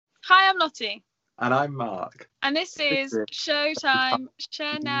Hi, I'm Lottie. And I'm Mark. And this is Showtime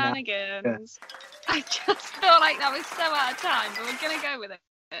Shenanigans. I just feel like that was so out of time, but we're going to go with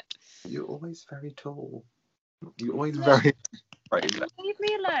it. You're always very tall. You're always very... Leave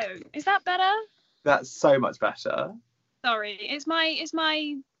me alone. Is that better? That's so much better. Sorry. It's my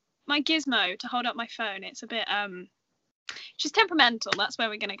gizmo to hold up my phone. It's a bit... She's temperamental. That's where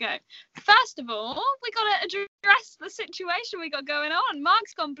we're going to go. First of all, we got to address the situation we got going on.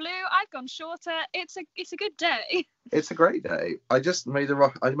 Mark's gone blue. I've gone shorter. It's a good day. It's a great day. I just made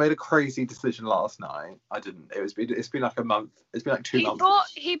a crazy decision last night. I didn't. It's been like a month. It's been like 2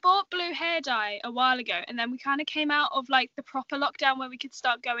 months. He bought blue hair dye a while ago, and then we kind of came out of like the proper lockdown where we could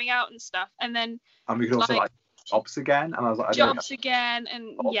start going out and stuff, and we could also like jobs again. And I was like, again,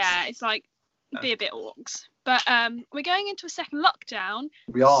 and yeah, it's like be a bit orcs. But we're going into a second lockdown.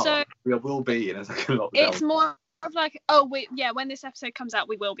 We are. So we will be in a second lockdown. It's more of like, when this episode comes out,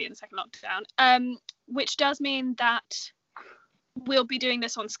 we will be in the second lockdown. Which does mean that we'll be doing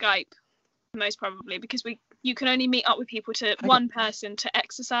this on Skype, most probably, because you can only meet up with people one person to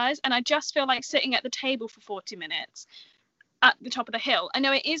exercise. And I just feel like sitting at the table for 40 minutes at the top of the hill. I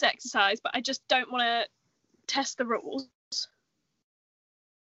know it is exercise, but I just don't want to test the rules.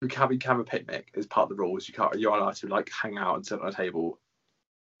 We can have a picnic as part of the rules. You're allowed to like hang out and sit on a table.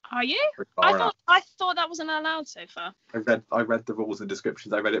 Are you? I thought that wasn't allowed so far. I read the rules and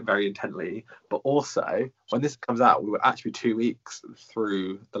descriptions. I read it very intently. But also, when this comes out, we were actually 2 weeks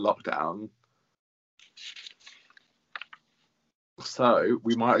through the lockdown. So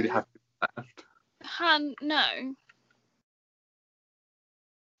we might already have left. No.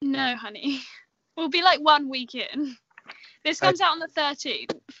 No, honey. We'll be like 1 week in. This comes out on the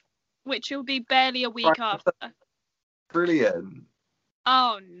 13th, which will be barely a week after. Brilliant.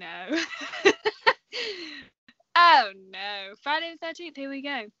 Oh, no. Oh, no. Friday the 13th, here we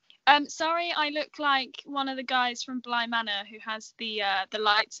go. Sorry, I look like one of the guys from Bly Manor who has the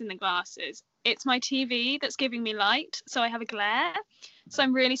lights in the glasses. It's my TV that's giving me light, so I have a glare. So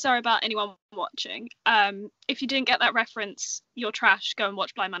I'm really sorry about anyone watching. If you didn't get that reference, you're trash. Go and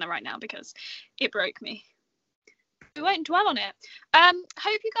watch Bly Manor right now because it broke me. We won't dwell on it.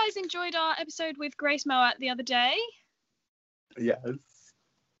 Hope you guys enjoyed our episode with Grace Moat the other day. Yes.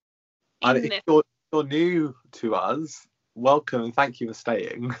 And if you're new to us, welcome and thank you for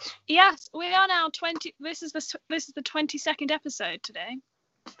staying. Yes, we are now 20. This is the 22nd episode today.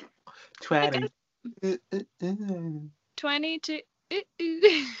 20. 22. Should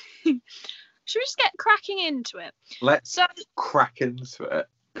we just get cracking into it? Let's crack into it.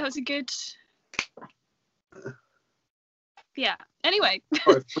 That was a good. Yeah. Anyway.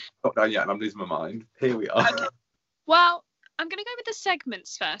 Not done yet, and I'm losing my mind. Here we are. Okay. Well, I'm going to go with the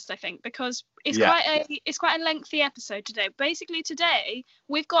segments first, I think, because it's quite a lengthy episode today. Basically, today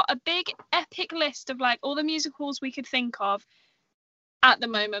we've got a big epic list of like all the musicals we could think of at the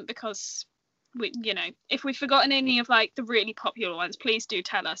moment, because if we've forgotten any of like the really popular ones, please do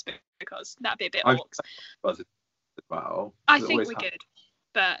tell us, because that'd be a bit orcs. Wow. I think we could,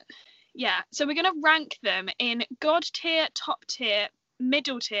 but. Yeah, so we're going to rank them in God tier, top tier,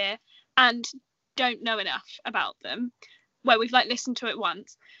 middle tier, and don't know enough about them, where we've like listened to it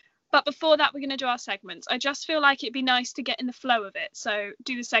once. But before that, we're going to do our segments. I just feel like it'd be nice to get in the flow of it, so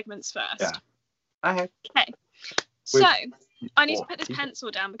do the segments first. Yeah. Okay. So I need to put this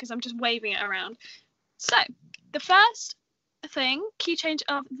pencil down because I'm just waving it around. So the first thing, key change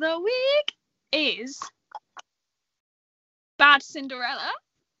of the week, is Bad Cinderella.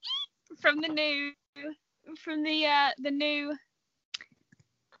 From the new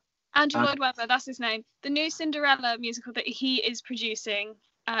Andrew Lloyd Webber, that's his name. The new Cinderella musical that he is producing,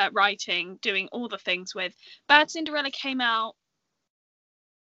 writing, doing all the things with. Bad Cinderella came out.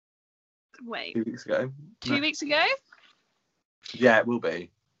 2 weeks ago. 2 weeks ago? Yeah, it will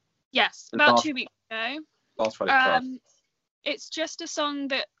be. Yes, about 2 weeks ago. Last Friday. It's just a song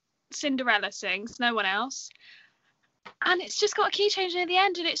that Cinderella sings, no one else. And it's just got a key change near the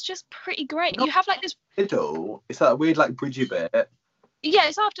end, and it's just pretty great. You have like this middle. It's that weird like bridgey bit. Yeah,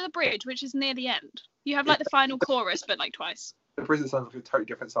 it's after the bridge, which is near the end. You have like the final chorus, but like twice. The bridge sounds like a totally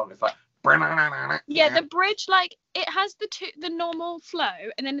different song. It's like yeah, the bridge like it has the normal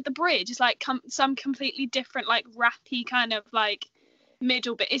flow, and then the bridge is like some completely different like rappy kind of like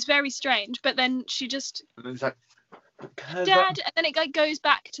middle bit. It's very strange, but then she just. And then it's like. Dad, and then it like goes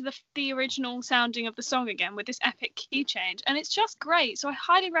back to the original sounding of the song again with this epic key change, and it's just great. So I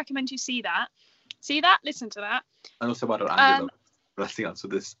highly recommend you see that, listen to that. And also, why don't Andrew blessing us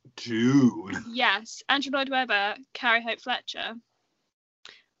with this tune? Yes, Andrew Lloyd Webber, Carrie Hope Fletcher,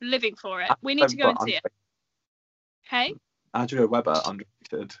 living for it. We need to go and see it. Hey, Andrew Lloyd Webber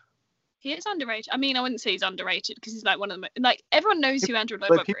underrated. He is underrated. I mean, I wouldn't say he's underrated because he's like one of the like everyone knows who Andrew Lloyd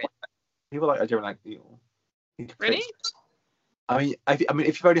But Webber is. people like Adrian like Really? I mean,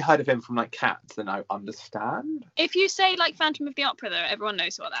 if you've only heard of him from like Cats, then I understand. If you say like Phantom of the Opera, though, everyone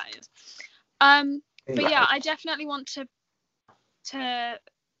knows what that is. Anyway, But yeah, I definitely want to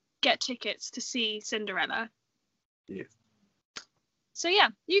get tickets to see Cinderella. Yes. So yeah,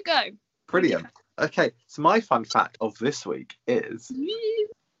 you go. Brilliant. Okay, so my fun fact of this week is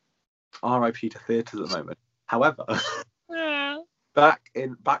R.I.P. to theatres at the moment. However, back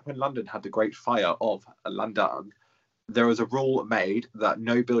when London had the Great Fire of London, there was a rule made that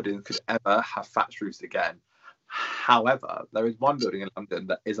no building could ever have thatched roofs again. However, there is one building in London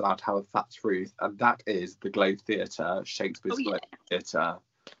that is allowed to have a thatched roof, and that is the Globe Theatre, Shakespeare's Globe Theatre.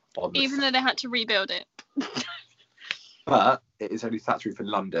 Even though they had to rebuild it. But it is only thatched roof in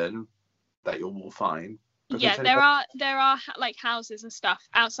London that you'll all find. Yeah, there are like houses and stuff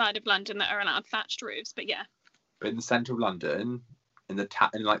outside of London that are allowed thatched roofs, but yeah. But in the centre of London, in the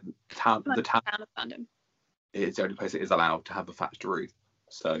town of London, it's the only place it is allowed to have a thatched roof.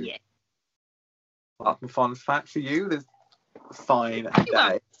 So yeah, that's a fun fact for you. This fine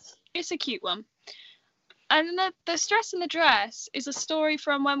day. It's a cute one. And the Stress and the Dress is a story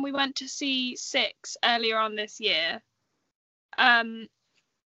from when we went to see Six earlier on this year.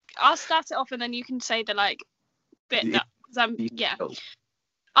 I'll start it off and then you can say the like bit that yeah.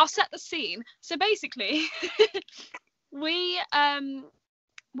 I'll set the scene. So basically, we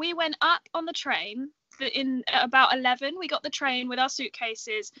went up on the train in about 11. We got the train with our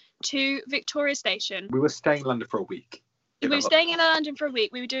suitcases to Victoria Station. We were staying in London for a week. We were staying in London for a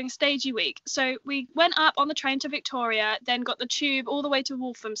week. We were doing a stagey week. So we went up on the train to Victoria, then got the tube all the way to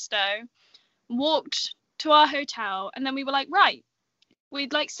Walthamstow, walked to our hotel, and then we were like, right.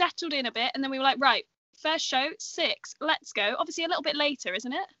 We'd like settled in a bit, and then we were like, right, first show, 6, let's go. Obviously a little bit later,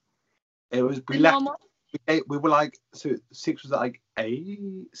 isn't it? It was, we left, we were like, so 6 was like 8,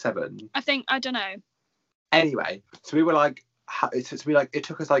 7? I think, I don't know. Anyway, so we were like, it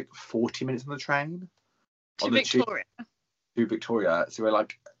took us like 40 minutes on the train. To Victoria. To Victoria. So we're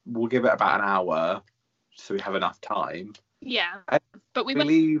like, we'll give it about an hour so we have enough time. Yeah, but we went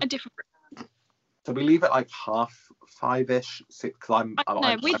a different route. So we leave at like 5:30ish, 6.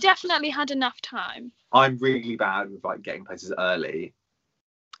 Cause we definitely had enough time. I'm really bad with like getting places early.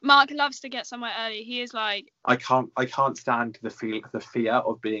 Mark loves to get somewhere early. He is like. I can't stand the fear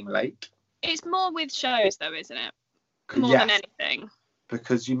of being late. It's more with shows though, isn't it? More than anything.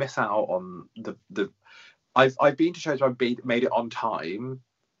 Because you miss out on the. I've been to shows where I've made it on time,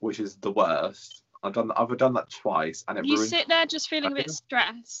 which is the worst. I've done that twice, and you sit there just feeling a bit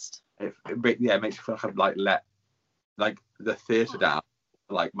stressed. It makes me feel like I've like let like the theatre down,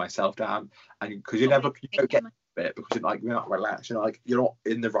 like myself down, and because you don't get it because you're not relaxed, you're not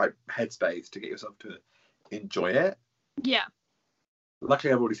in the right headspace to get yourself to enjoy it. Yeah.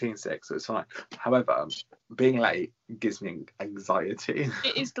 Luckily, I've already seen 6, so it's fine. However, being late gives me anxiety.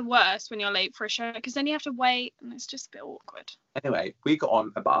 It is the worst when you're late for a show because then you have to wait, and it's just a bit awkward. Anyway, we got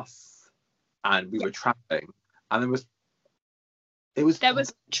on a bus, and we were travelling, and there was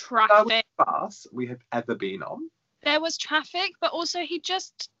traffic. Bus we had ever been on. There was traffic, but also he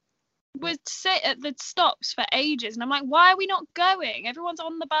just would sit at the stops for ages, and I'm like, why are we not going? Everyone's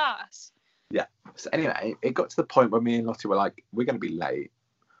on the bus. Yeah. So anyway, it got to the point where me and Lottie were like, we're going to be late.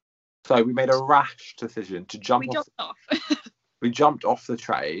 So we made a rash decision to jump off. We jumped off the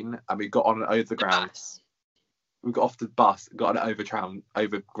train and we got on an overground. We got off the bus, got an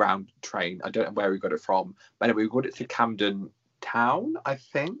overground train. I don't know where we got it from. But anyway, we got it to Camden Town, I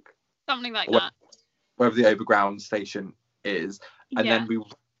think. Something like that. Wherever the overground station is. And then we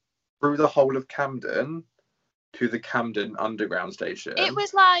through the whole of Camden to the Camden Underground station. It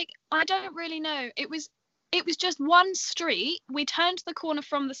was like, I don't really know. It was just one street. We turned the corner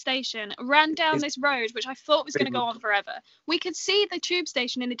from the station, ran down this road, which I thought was going to go on forever. We could see the tube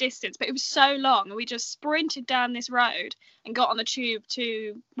station in the distance, but it was so long. And we just sprinted down this road and got on the tube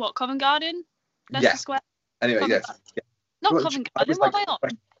to, Covent Garden? Leicester Square? Anyway, yes. Yeah. Not Covent Garden, what am I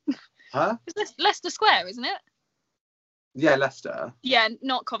on? Huh? It's Leicester Square, isn't it? Yeah, Leicester. Yeah,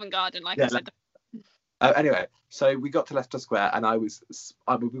 not Covent Garden, like I said. Anyway, so we got to Leicester Square, and we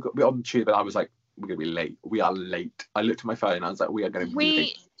got on the tube, and I was like, we're gonna be late. We are late. I looked at my phone, and I was like, we are gonna be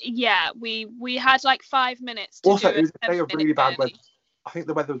late. Yeah, we had like 5 minutes. Also, it was a day of really bad weather. I think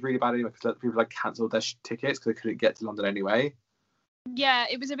the weather was really bad anyway because people like cancelled their tickets because they couldn't get to London anyway. Yeah,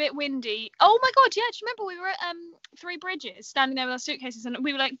 it was a bit windy. Oh my god, yeah, do you remember we were at Three Bridges, standing there with our suitcases, and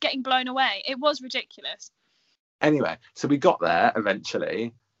we were like getting blown away. It was ridiculous. Anyway, so we got there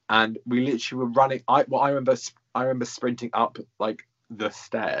eventually. And we literally were running. I remember sprinting up like the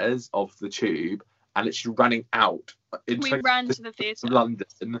stairs of the tube and literally running out. We ran to the theatre.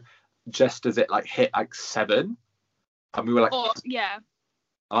 London, just as it like hit like 7, and we were like, yeah.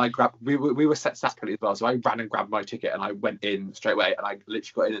 And I grabbed. We were set separately as well, so I ran and grabbed my ticket and I went in straight away, and I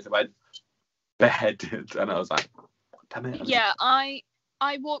literally got in and went beheaded, and I was like, damn it. Yeah, I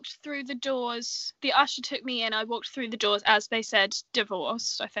walked through the doors. The usher took me in. I walked through the doors as they said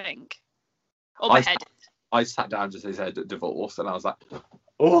divorced, I think, or beheaded. I sat down just as they said divorced, and I was like,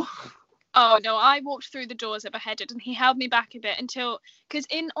 oh. Oh no, I walked through the doors at beheaded, and he held me back a bit because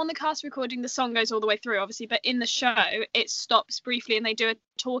on the cast recording the song goes all the way through, obviously, but in the show it stops briefly and they do a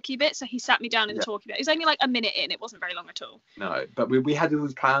talkie bit, so he sat me down in the talkie bit. It was only like a minute in, it wasn't very long at all. No, but we had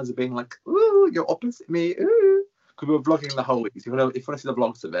those plans of being like, ooh, you're opposite me, ooh, because we were vlogging the whole week. If you want to see the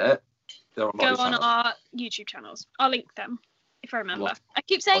vlogs of it, they're on Go on our YouTube channels. I'll link them if I remember. What? I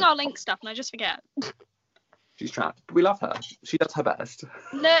keep saying I'll link stuff and I just forget. She's trapped. But we love her. She does her best.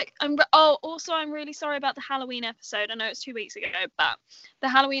 Look, also I'm really sorry about the Halloween episode. I know it's 2 weeks ago, but the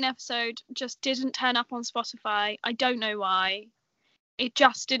Halloween episode just didn't turn up on Spotify. I don't know why. It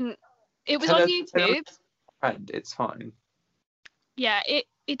just didn't. It was on YouTube. Friend, it's fine. Yeah, it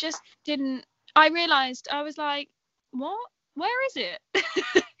just didn't. I realised, I was like, what? Where is it?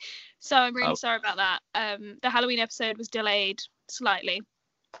 So I'm really sorry about that. The Halloween episode was delayed slightly.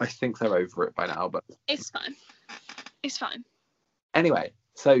 I think they're over it by now, but it's fine. It's fine. Anyway,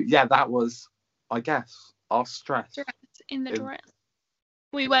 so yeah, that was, I guess, our stress. In the dress.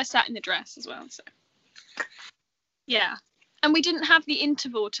 We were sat in the dress as well, so yeah. And we didn't have the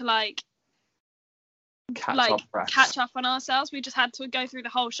interval to catch up on ourselves. We just had to go through the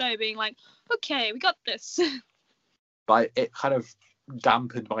whole show being like, okay, we got this. But it kind of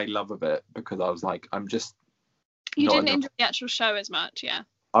dampened my love of it because I was like, I'm just. You didn't enjoy the actual show as much, yeah.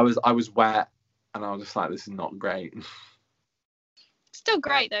 I was wet, and I was just like, this is not great. Still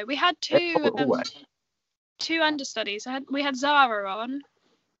great though. We had two understudies. We had Zara on.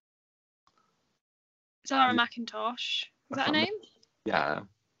 Zara McIntosh. Was that her name? Yeah.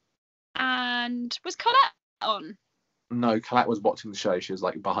 And was Colette on? No, Colette was watching the show. She was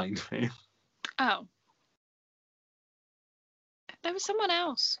like behind me. Oh. There was someone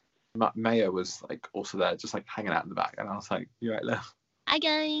else. Maya was like also there, just like hanging out in the back, and I was like, "You right there?" Hi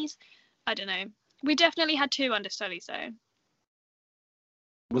guys. I don't know. We definitely had two understudies though.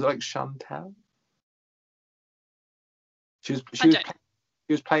 Was it like Chantel? She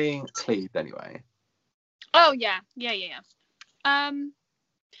was playing Cleve anyway. Oh yeah. That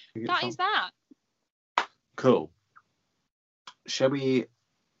is that. Cool. Shall we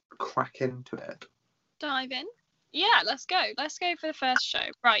crack into it? Dive in? Yeah, let's go. Let's go for the first show.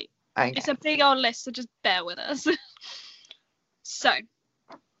 Right. Okay. It's a big old list, so just bear with us. So,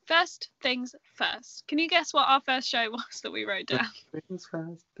 first things first. Can you guess what our first show was that we wrote down? Was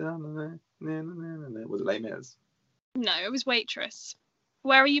it Les Mis? No, it was Waitress.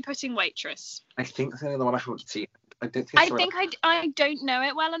 Where are you putting Waitress? I think that's the only one I haven't seen. I don't know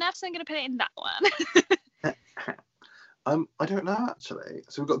it well enough, so I'm going to put it in that one. I don't know actually.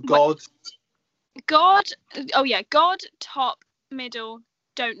 So we've got God. God, top, middle,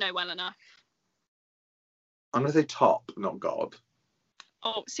 don't know well enough. I'm going to say top, not God.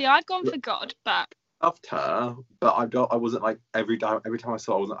 Oh, see, I've gone for God, but... Loved her, but I wasn't like, every time I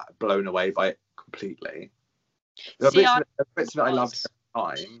saw it, I wasn't like, blown away by it completely. There are bits of it I loved at the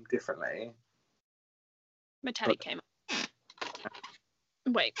time, differently. Metallic came up.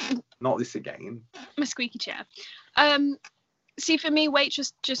 Wait. Not this again. My squeaky chair. See, for me,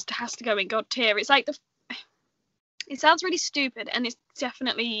 Waitress just has to go in God tier. It's like it sounds really stupid, and it's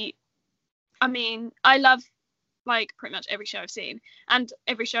definitely. I mean, I love like pretty much every show I've seen, and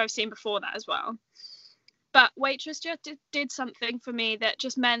every show I've seen before that as well. But Waitress just did something for me that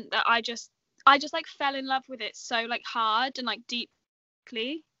just meant that I just like fell in love with it so like hard and like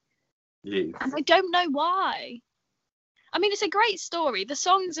deeply. Yes. And I don't know why. I mean, it's a great story. The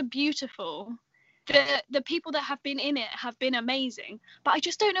songs are beautiful. The people that have been in it have been amazing, but I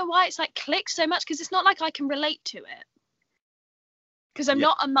just don't know why it's like clicked so much, because it's not like I can relate to it, because I'm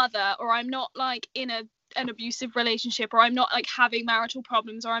not a mother, or I'm not like in an abusive relationship, or I'm not like having marital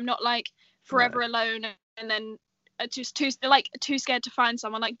problems, or I'm not like forever alone and then just too scared to find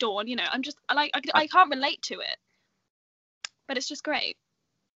someone like Dawn, you know. I'm just like I can't relate to it, but it's just great.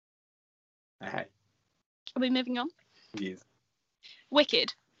 Okay. Are we moving on? Yes.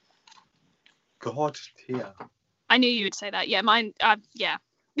 Wicked. God tier. I knew you would say that. Yeah, mine. Yeah.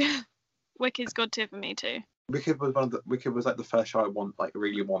 Wicked's God tier for me too. Wicked was like the first show I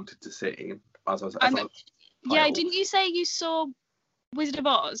really wanted to see. Didn't you say you saw Wizard of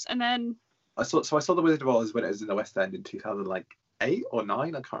Oz and then? I saw the Wizard of Oz when it was in the West End in 2008. 8 or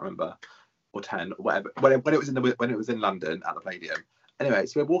 9, I can't remember, or 10, or whatever. When it was in London at the Palladium. Anyway,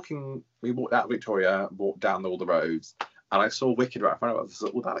 so we walked out of Victoria, walked down all the roads, and I saw Wicked right in front of us. I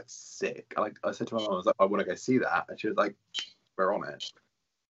was like, oh, that's sick. And I said to my mum, I was like, I want to go see that. And she was like, we're on it.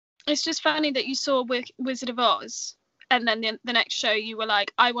 It's just funny that you saw Wizard of Oz, and then the next show you were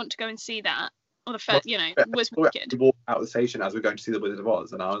like, I want to go and see that. Or the first, was Wicked. We walked out of the station as we were going to see the Wizard of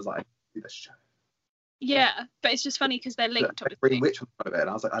Oz, and I was like, see this show. Yeah, but it's just funny because they're linked. Green Witch was one of it, and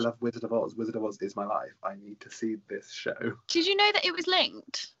I was like, I love Wizard of Oz. Wizard of Oz is my life. I need to see this show. Did you know that it was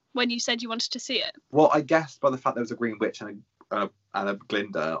linked when you said you wanted to see it? Well, I guessed by the fact there was a Green Witch and a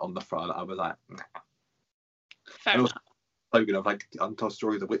Glinda on the front, I was like, nah. Fair enough. Slogan of like Untold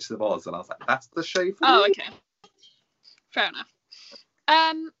Story of the Witches of Oz, and I was like, that's the show for me. Oh, okay. Fair enough.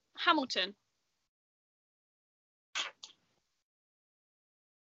 Hamilton.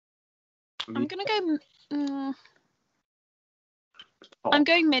 I'm gonna go. I'm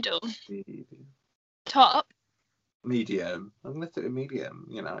going middle. Top. Medium. I'm gonna say medium.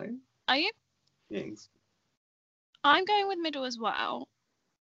 Are you? Yes. I'm going with middle as well.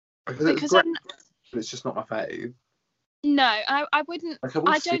 Because but it's just not my fave. No, I wouldn't.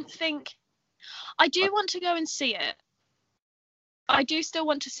 I don't think. I do want to go and see it. I do still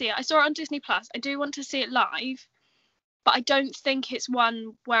want to see it. I saw it on Disney Plus. I do want to see it live. But I don't think it's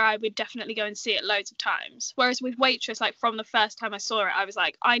one where I would definitely go and see it loads of times. Whereas with Waitress, like from the first time I saw it, I was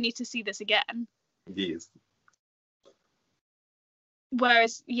like, I need to see this again. Yes.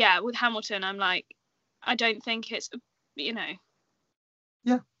 Whereas, yeah, with Hamilton, I'm like, I don't think it's, Yeah.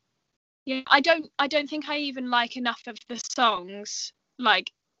 Yeah, I don't think I even like enough of the songs,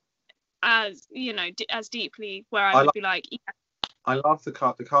 like, as, as deeply where I would be like, yeah. I love the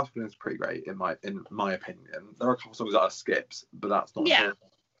cast. The cast is pretty great in my opinion. There are a couple of songs that are skips, but that's not. Yeah.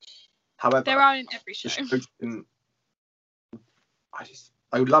 However, there are in every show.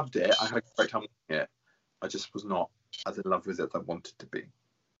 I loved it. I had a great time watching it. I just was not as in love with it as I wanted to be.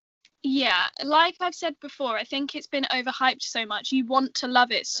 Yeah, like I've said before, I think it's been overhyped so much. You want to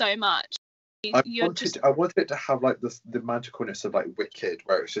love it so much. I wanted it to have like the magicalness of like Wicked,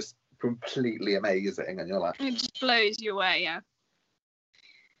 where it's just completely amazing, and you're like, it just blows you away, yeah.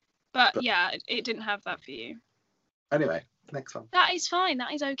 But yeah, it didn't have that for you. Anyway, next one. That is fine.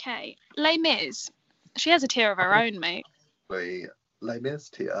 That is okay. Les Mis. She has a tier of her own, mate. Les Mis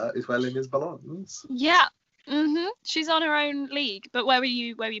tier is where Les Mis belongs. Yeah. She's on her own league. But where were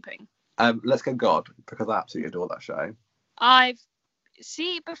you putting? Let's Go God, because I absolutely adore that show.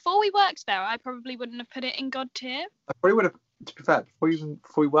 Before we worked there, I probably wouldn't have put it in God tier. I probably would have, to be fair, before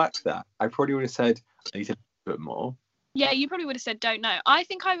we worked there, I probably would have said I need to do it more. Yeah, you probably would have said don't know. I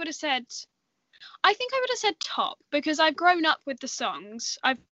think I would have said top, because I've grown up with the songs.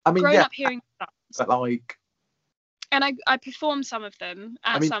 I've grown up hearing the songs. But like, and I performed some of them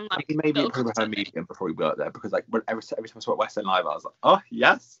at some like. Maybe it probably had a medium before we worked there, because like every time I saw it West End Live, I was like, oh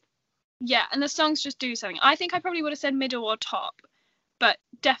yes. Yeah, and the songs just do something. I think I probably would have said middle or top, but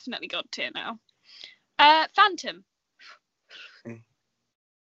definitely God tier now. Phantom. I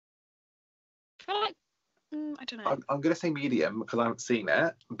feel like. I don't know. I'm going to say medium because I haven't seen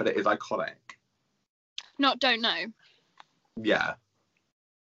it, but it is iconic. Not don't know. Yeah.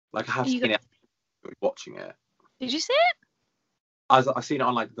 Like I have seen it, watching it. Did you see it? I've seen it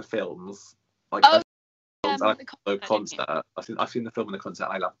on like the films. Like the concert. I've seen the film and the concert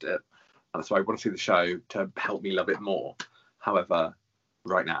and I loved it. And so I want to see the show to help me love it more. However,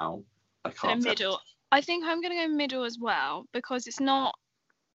 right now, I can't. Middle. I think I'm going to go middle as well because it's not.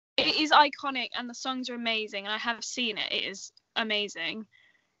 It is iconic and the songs are amazing and I have seen it. It is amazing.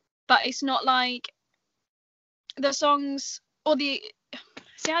 But it's not like the songs or the...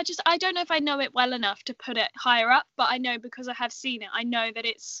 See, I don't know if I know it well enough to put it higher up, but I know because I have seen it, I know that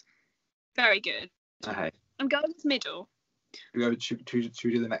it's very good. Okay. I'm going with middle. Should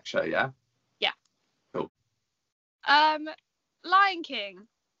we do the next show, yeah? Yeah. Cool. Lion King.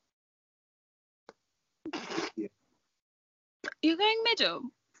 Yeah. You're going middle?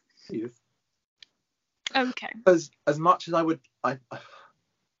 Yes. Okay. Because as much as I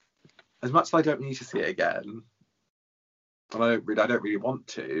don't need to see it again, and I don't really want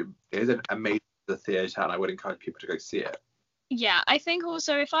to, it is an amazing theatre and I would encourage people to go see it. Yeah, I think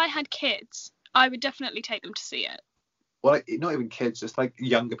also if I had kids, I would definitely take them to see it. Well, like, not even kids, just like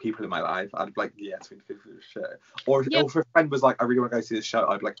younger people in my life. I'd be like, yes, we need to go see this show. Or if a friend was like, I really want to go see this show,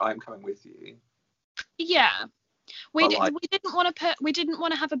 I'd be like, I'm coming with you. Yeah. We didn't want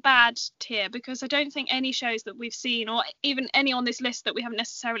to have a bad tier because I don't think any shows that we've seen or even any on this list that we haven't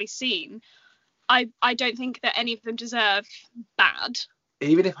necessarily seen, I don't think that any of them deserve bad.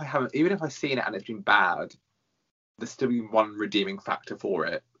 Even if I've seen it and it's been bad, there's still been one redeeming factor for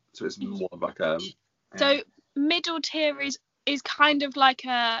it, so it's more of like a. Yeah. So middle tier is kind of like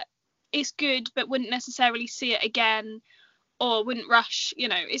it's good, but wouldn't necessarily see it again, or wouldn't rush. You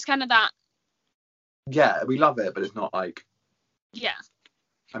know, it's kind of that. Yeah, we love it, but it's not like. Yeah.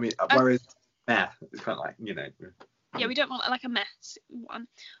 I mean, whereas it's kind of like, you know. Yeah, we don't want like a mess one.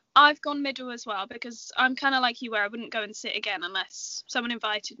 I've gone middle as well because I'm kind of like you, where I wouldn't go and see it again unless someone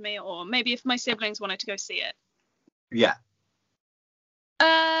invited me, or maybe if my siblings wanted to go see it. Yeah.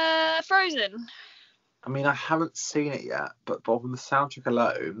 Frozen. I mean, I haven't seen it yet, but from the soundtrack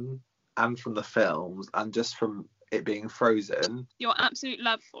alone, and from the films, and just from it being Frozen, your absolute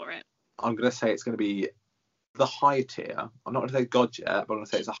love for it. I'm gonna say it's gonna be the high tier. I'm not gonna say God yet, but I'm gonna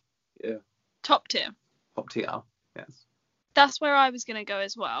say it's a high tier. Top tier. Top tier, yes. That's where I was gonna go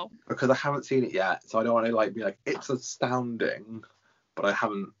as well. Because I haven't seen it yet, so I don't want to like be like it's astounding, but I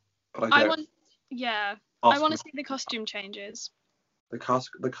haven't. But I don't. I want to see the costume changes. The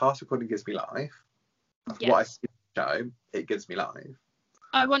cast recording gives me life. Yes. What I see in the show, it gives me life.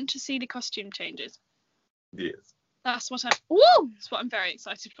 I want to see the costume changes. Yes. That's what I'm very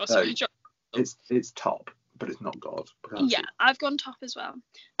excited for. So it's top, but it's not God. Yeah, I've gone top as well.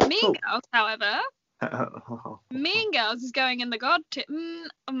 Mean Girls, however. Mean Girls is going in the God tier.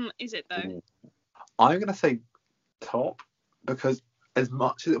 Is it though? I'm gonna say top because as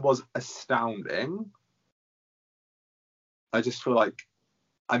much as it was astounding, I just feel like,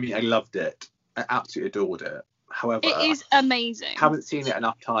 I mean, I loved it. I absolutely adored it. However, it is amazing. I haven't seen it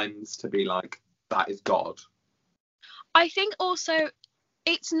enough times to be like, that is God. I think also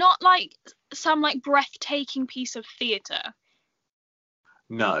it's not like some like breathtaking piece of theatre.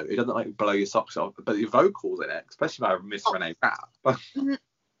 No, it doesn't like blow your socks off, but the vocals in it, especially by Miss Renee Rapp.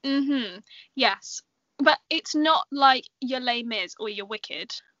 Yes, but it's not like your Les Mis or your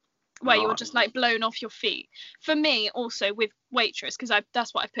Wicked, where you're just like blown off your feet. For me, also with Waitress, because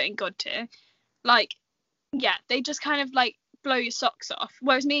that's what I put in God tier. Like, yeah, they just kind of like blow your socks off.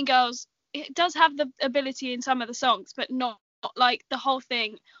 Whereas Mean Girls, it does have the ability in some of the songs, but not like the whole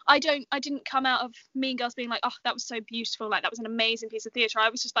thing. I didn't come out of Mean Girls being like, oh, that was so beautiful, like that was an amazing piece of theatre. I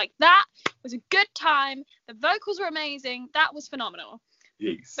was just like, that was a good time, the vocals were amazing, that was phenomenal.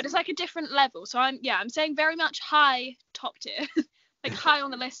 Yes. But it's like a different level, so I'm saying very much high top tier. Like high on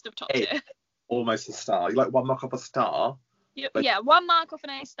the list of top tier. Almost a star. You like one mark off a star? Yeah, 1 mark off an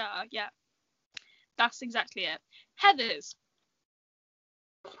A star. Yeah, that's exactly it. Heathers.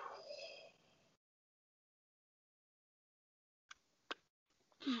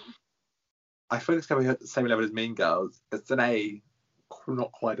 I feel it's going to be at the same level as Mean Girls. It's an A,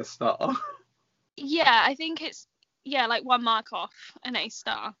 not quite a star. Yeah, I think it's like 1 mark off an A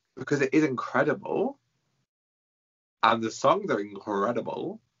star. Because it is incredible. And the songs are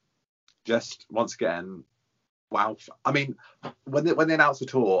incredible. Just once again, wow. I mean, when they announced the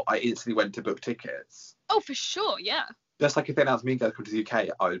tour, I instantly went to book tickets. Oh, for sure, yeah. Just like if they announced Mean Girls come to the UK,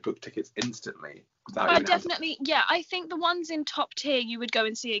 I would book tickets instantly. I think the ones in top tier you would go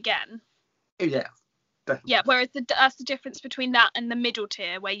and see again. Yeah. Definitely. Yeah, whereas that's the difference between that and the middle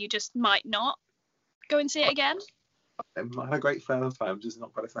tier, where you just might not go and see it again. I had a great first time, just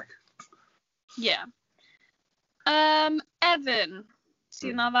not quite a second. Yeah. Evan.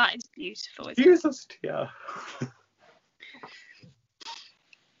 See, now that is beautiful. Jesus, yeah.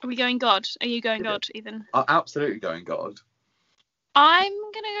 Are we going God? Are you going God, Ethan? I'm absolutely going God. I'm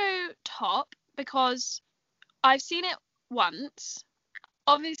gonna go top because I've seen it once.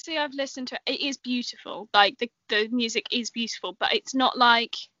 Obviously, I've listened to it. It is beautiful. Like the music is beautiful, but it's not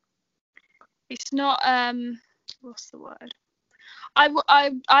like it's not what's the word?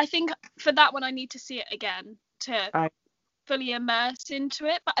 I think for that one I need to see it again to fully immerse into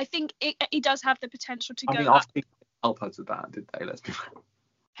it. But I think it does have the potential to go. I mean, our seats help us with that, did they? Let's be real.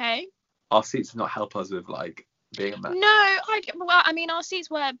 Hey. Our seats did not help us with like being immersed. No, I mean our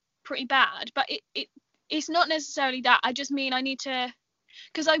seats were pretty bad, but it's not necessarily that. I just mean I need to.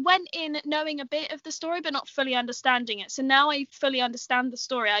 Because I went in knowing a bit of the story but not fully understanding it. So now I fully understand the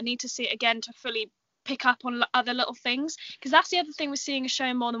story. I need to see it again to fully pick up on other little things. Because that's the other thing with seeing a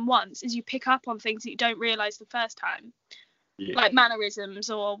show more than once, is you pick up on things that you don't realise the first time. Yeah. Like mannerisms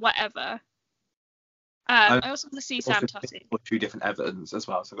or whatever. I also want to see Sam Tutty. Two different Evans as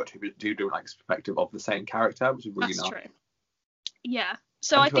well. So I've got two different like perspective of the same character, which is really nice. That's true. Yeah.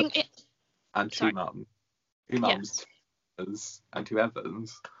 So I think it... And two mums. Two mums. Yes. And two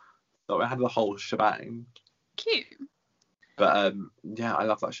Evans, so I had the whole shebang. Cute. But yeah, I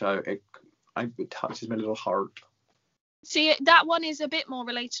love that show. It touches my little heart. See, that one is a bit more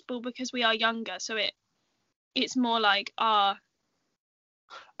relatable because we are younger, so it's more like our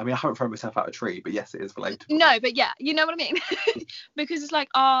I mean, I haven't thrown myself out a tree, but yes, it is relatable. No, but yeah, you know what I mean. Because it's like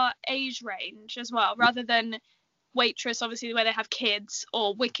our age range as well, rather than Waitress, obviously, where they have kids,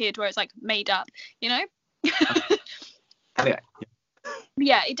 or Wicked, where it's like made up, you know. Anyway.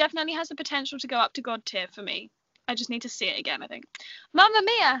 Yeah, it definitely has the potential to go up to God tier for me. I just need to see it again, I think. Mamma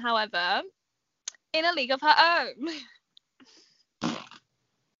Mia, however, in a league of her own.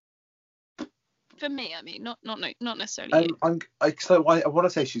 For me, I mean, not necessarily you. I want to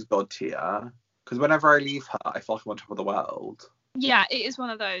say she's God tier, because whenever I leave her, I feel like I'm on top of the world. Yeah, it is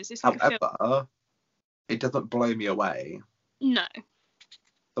one of those. It's like however, it doesn't blow me away. No.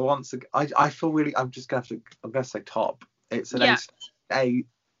 So once again, I feel really. I'm gonna say top. It's an A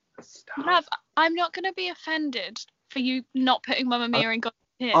star. Love, I'm not gonna be offended for you not putting Mamma Mia in God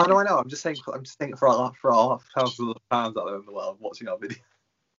tier. Oh no, I know. I'm just saying for our thousands of fans out there in the world watching our video.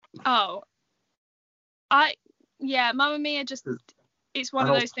 Oh. Mamma Mia just, it's one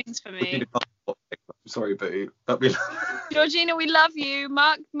of those things for me. Sorry, Boo. Georgina, we love you.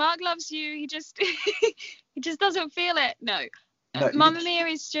 Mark loves you. He just doesn't feel it. No Mamma Mia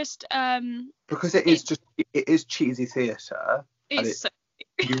is just because it is cheesy theatre. It's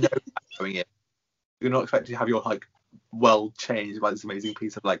you know going in. You're not expected to have your like world changed by this amazing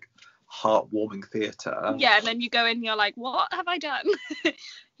piece of like heartwarming theatre. Yeah, and then you go in and you're like, what have I done?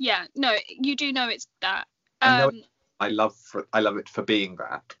 Yeah, no, you do know it's that. I love it for being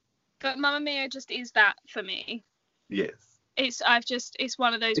that. But Mamma Mia just is that for me. Yes. It's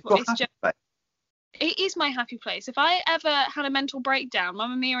one of those. It is my happy place. If I ever had a mental breakdown,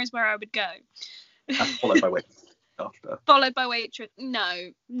 Mamma Mia is where I would go. Followed by Waitress after. Followed by Waitress. No,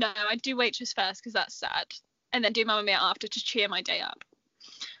 I'd do Waitress first because that's sad, and then do Mamma Mia after to cheer my day up.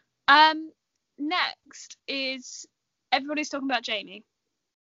 Next is everybody's talking about Jamie.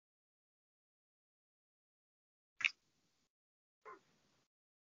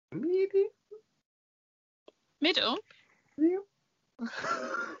 Middle? Yeah.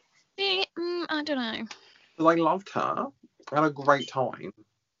 I don't know. I loved her. I had a great time.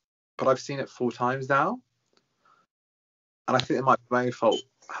 But I've seen it 4 times now. And I think it might be my own fault.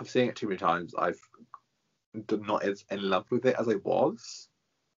 I've seen it too many times. I've not as in love with it as I was.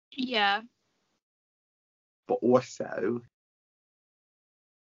 Yeah. But also,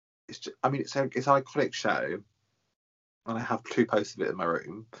 it's just, I mean, it's an iconic show. And I have 2 posters of it in my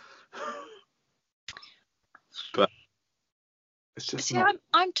room. But it's just. See,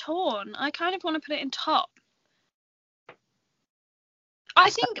 I'm torn. I kind of want to put it in top. I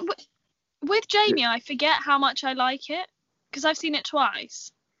think with Jamie, I forget how much I like it because I've seen it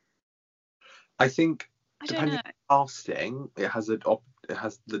twice. I think depending on casting, it has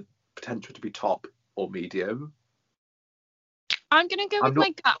the potential to be top or medium. I'm gonna go with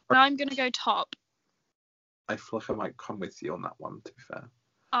my gut, but I'm gonna go top. I feel like I might come with you on that one, to be fair.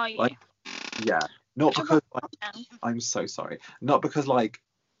 Are you? Yeah. Not because I'm so sorry. Not because like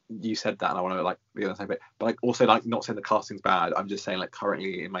you said that and I want to like be on the same bit, but like also like not saying the casting's bad. I'm just saying like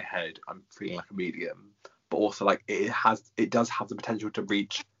currently in my head I'm feeling like a medium, but also like it does have the potential to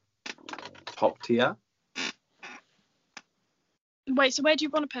reach top tier. Wait, so where do you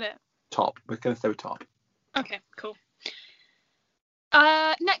want to put it? Top. We're gonna say top. Okay, cool.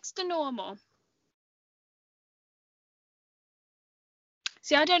 Next to normal.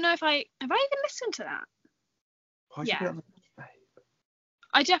 See, I don't know if have I even listened to that? Yeah.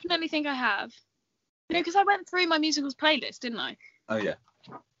 I definitely think I have. No, because I went through my musicals playlist, didn't I? Oh yeah.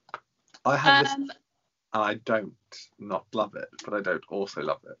 I have listened, and I don't not love it, but I don't also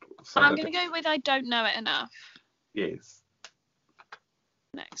love it. So I'm gonna go with I don't know it enough. Yes.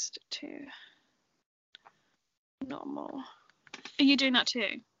 Next to normal. Are you doing that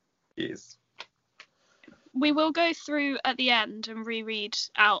too? Yes. We will go through at the end and reread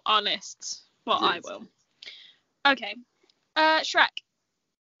out our lists. Well, yes. I will. Okay. Shrek.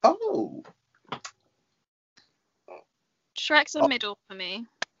 Oh. Shrek's a middle for me.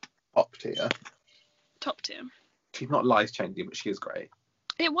 Top tier. Top tier. She's not life changing, but she is great.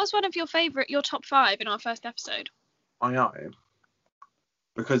 It was one of your top 5 in our first episode. I know.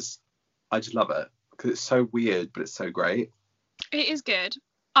 Because I just love it. Because it's so weird, but it's so great. It is good.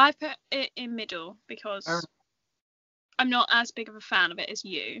 I put it in middle because I'm not as big of a fan of it as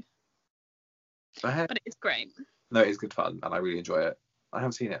you. But it's great. No, it is good fun, and I really enjoy it. I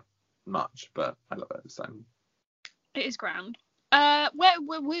haven't seen it much, but I love it. So it is grand.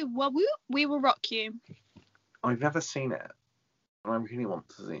 We Will Rock You. I've never seen it, and I really want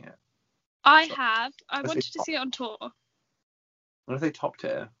to see it. I have. I wanted to see it on tour. I'm gonna say top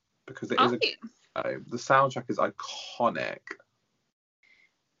tier because it is. The soundtrack is iconic.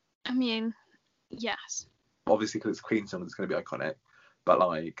 I mean, yes. Obviously, because it's Queen's song, it's going to be iconic. but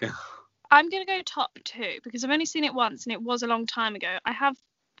like. I'm gonna go top 2 because I've only seen it once and it was a long time ago. I have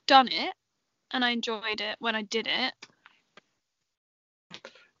done it and I enjoyed it when I did it.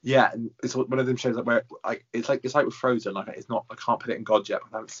 Yeah, and it's one of them shows like where like it's like with Frozen. Like it's not, I can't put it in God yet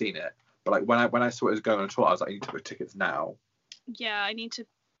because I haven't seen it. But like when I saw it was going on a tour, I was like, I need to book tickets now. Yeah, I need to.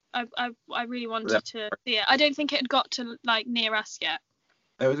 I really wanted to see it. I don't think it had got to like near us yet.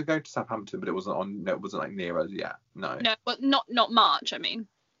 It was going to Southampton, but it wasn't on. No, it wasn't like near us yet. No. No, but not March. I mean.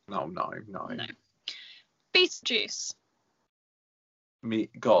 No. Beetlejuice.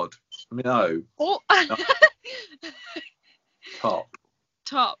 God. No. Oh. No.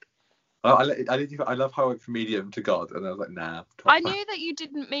 Top. I love how I went from medium to God, and I was like, nah. Top. I knew that you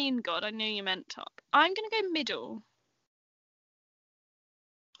didn't mean God. I knew you meant top. I'm gonna go middle.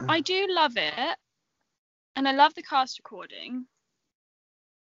 I do love it, and I love the cast recording.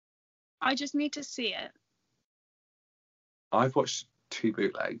 I just need to see it. I've watched 2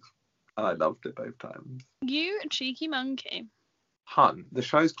 bootlegs, and I loved it both times. You cheeky monkey. Hun, the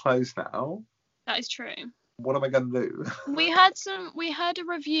show's closed now. That is true. What am I gonna do? We heard a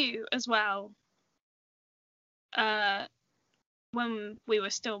review as well. When we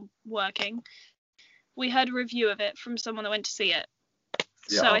were still working, we heard a review of it from someone that went to see it.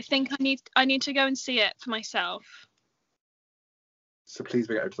 Yeah. So I think I need to go and see it for myself. So please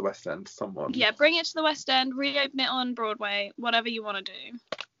bring it over to the West End, someone. Yeah, bring it to the West End, reopen it on Broadway, whatever you want to do.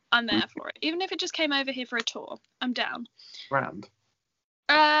 I'm there for it. Even if it just came over here for a tour, I'm down. Grand.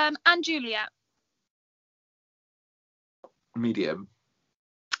 And Juliet. Medium.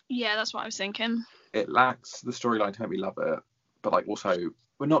 Yeah, that's what I was thinking. It lacks the storyline to make me love it, but like also,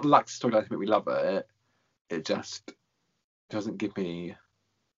 well, not lacks the storyline to make me love it. It just doesn't give me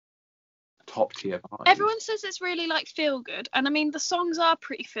top tier vibes. Everyone says it's really like feel good, and I mean the songs are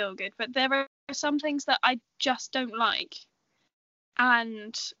pretty feel good, but there are some things that I just don't like.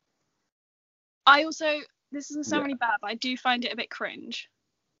 And I also, this doesn't sound really bad, but I do find it a bit cringe.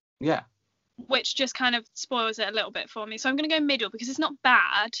 Yeah. Which just kind of spoils it a little bit for me. So I'm going to go middle because it's not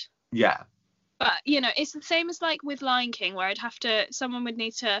bad. Yeah. But, you know, it's the same as like with Lion King where someone would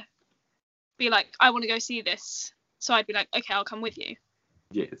need to be like, I want to go see this. So I'd be like, okay, I'll come with you.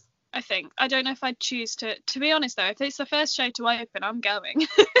 Yes. I think. I don't know if I'd choose to be honest though, if it's the first show to open, I'm going.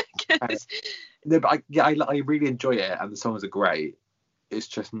 No, but I really enjoy it and the songs are great. It's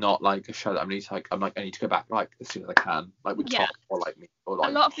just not like a show that I need to go back like as soon as I can, like with Top or like me or like.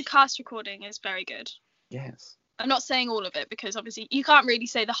 A lot of the cast recording is very good. Yes. I'm not saying all of it because obviously you can't really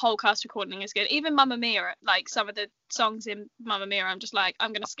say the whole cast recording is good. Even Mamma Mia, like some of the songs in Mamma Mia, I'm just like,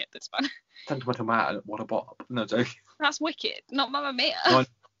 I'm gonna skip this one. Sentimental Man, what a bop. No joke. That's wicked, not Mamma Mia. No,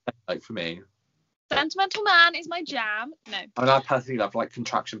 like for me. Sentimental Man is my jam. No. I mean, I personally love like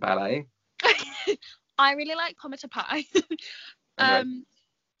Contraction Ballet. I really like Pomato Pie.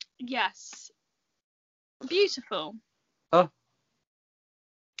 Yes. Beautiful. Oh.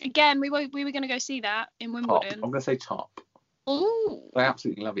 Again, we were going to go see that in Wimbledon. Top. I'm going to say Top. Ooh. I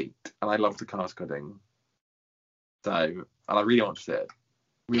absolutely love it, and I love the cast recording. So, and I really want to see it.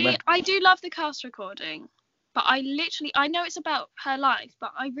 I do love the cast recording, but I know it's about her life,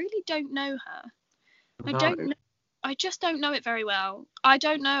 but I really don't know her. I just don't know it very well. I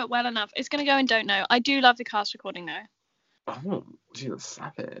don't know it well enough. It's going to go in don't know. I do love the cast recording though. Oh, she's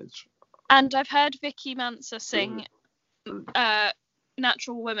savage. And I've heard Vicky Manser sing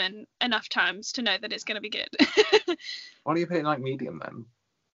Natural Woman enough times to know that it's going to be good. Why do you put it like medium then?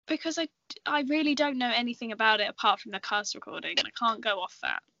 Because I really don't know anything about it apart from the cast recording, and I can't go off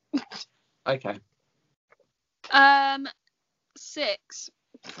that. Okay. 6.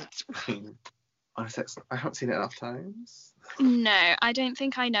 I haven't seen it enough times. No, I don't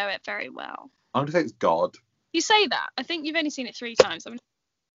think I know it very well. I'm gonna say it's God. You say that. I think you've only seen it 3 times.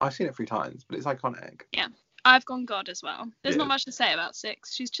 I've seen it 3 times, but it's iconic. Yeah, I've gone God as well. There's not much to say about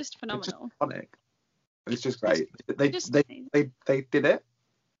 6. She's just phenomenal. It's just iconic. It's just great. They did it,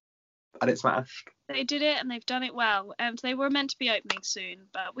 and it smashed. They did it, and they've done it well. And they were meant to be opening soon,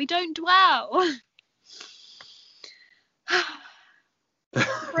 but we don't dwell.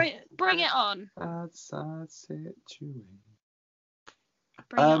 Bring it on. Sad situation.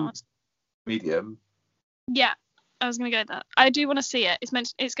 Bring it on. Medium. Yeah, I was gonna go with that. I do want to see it.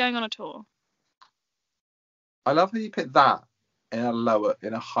 It's going on a tour. I love how you put that in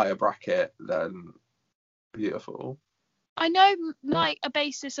a higher bracket than Beautiful. I know like a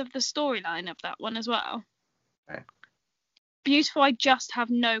basis of the storyline of that one as well. Okay. Beautiful, I just have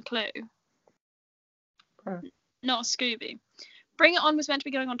no clue. Okay. Not a Scooby. Bring It On was meant to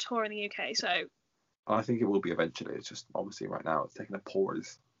be going on tour in the UK, so. I think it will be eventually. It's just obviously right now it's taking a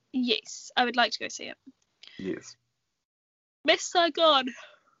pause. Yes, I would like to go see it. Yes. Miss Saigon.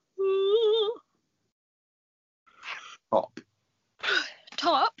 Ooh.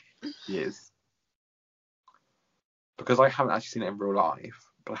 Top? Yes. Because I haven't actually seen it in real life,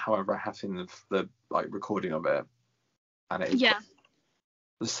 but however I have seen the like recording of it, and it is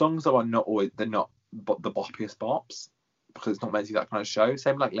the songs though are not always, they're not the boppiest bops, because it's not meant to be that kind of show.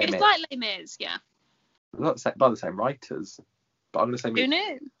 Same like Les Mis. It's like Les Mis, yeah. Not by the same writers, but I'm gonna say Who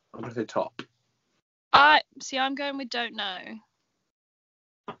knew? I'm gonna say top. I'm going with don't know,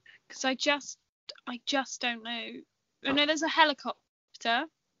 because I just don't know. I know there's a helicopter,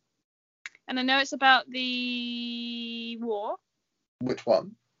 and I know it's about the war. Which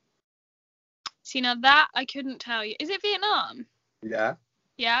one? See, now that I couldn't tell you. Is it Vietnam? Yeah.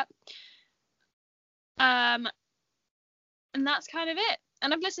 Yeah. And that's kind of it.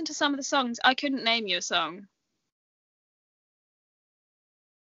 And I've listened to some of the songs. I couldn't name you a song.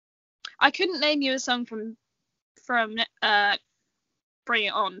 I couldn't name you a song from Bring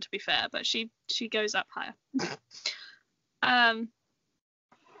It On, to be fair, but she goes up higher.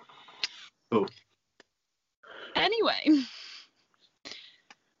 Cool. Anyway,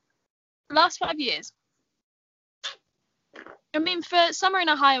 last 5 years. I mean, for Summer in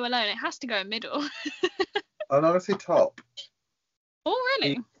Ohio alone, it has to go middle. I'm gonna say top. Oh,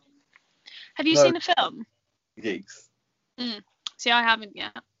 really? Have you seen the film? Yes. See, I haven't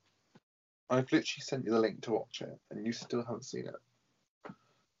yet. I've literally sent you the link to watch it, and you still haven't seen it.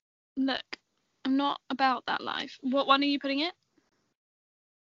 Look, I'm not about that life. What one are you putting it?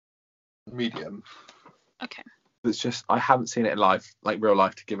 Medium. Okay. It's just I haven't seen it in life, like real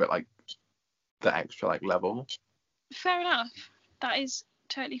life, to give it like the extra like level. Fair enough. That is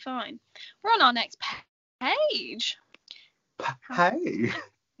totally fine. We're on our next page. Hey.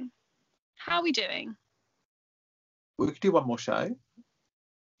 How are we doing? We could do one more show.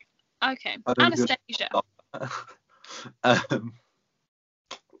 Okay. Anastasia.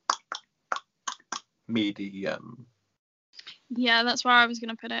 Medium. Yeah, that's where I was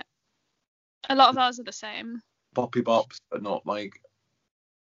going to put it. A lot of ours are the same. Boppy bops, but not like...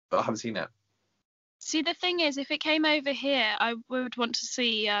 But I haven't seen it. See, the thing is, if it came over here, I would want to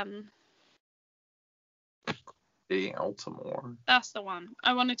see... The Altamore. That's the one.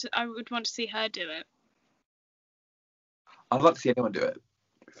 I would want to see her do it. I'd like to see anyone do it,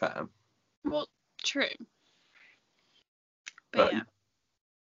 to be fair. Well, true. But yeah.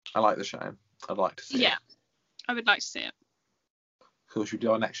 I like the show. I'd like to see it. Yeah, I would like to see it. Cool, should we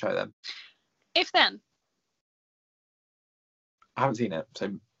do our next show then? If then. I haven't seen it,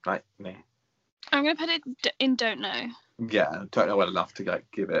 so like me. I'm going to put it in don't know. Yeah, don't know well enough to like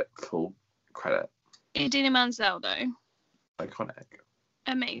give it full credit. Idina Menzel, though. Iconic.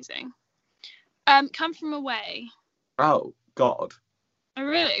 Amazing. Come From Away. Oh, God. Oh,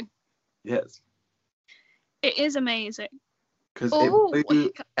 really? Yes. It is amazing. Because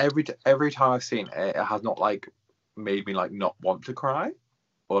every time I've seen it, it has not like made me like not want to cry,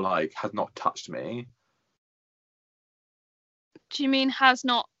 or like has not touched me. Do you mean has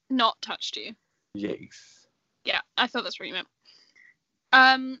not touched you? Yes. Yeah, I thought that's what you meant.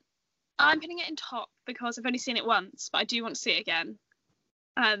 I'm putting it in top because I've only seen it once, but I do want to see it again.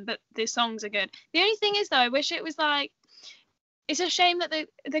 But the songs are good. The only thing is, though, I wish it was like... It's a shame that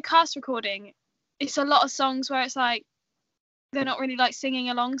the cast recording, it's a lot of songs where it's like, they're not really like singing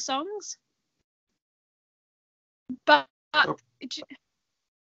along songs. But...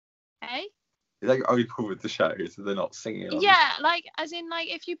 Hey? Is that your only problem with the show? Is that they're not singing along? Yeah, like, as in, like,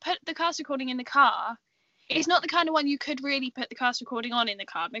 if you put the cast recording in the car... It's not the kind of one you could really put the cast recording on in the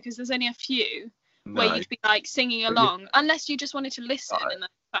car, because there's only a few where you'd be like singing along, unless you just wanted to listen. And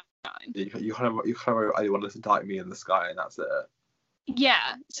that's fine. You kind of only want to listen to Like Me in the Sky, and that's it.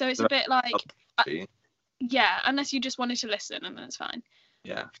 Yeah, so it's a bit like yeah, unless you just wanted to listen, and that's fine.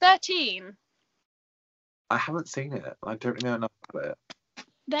 Yeah. 13. I haven't seen it. I don't really know enough about it.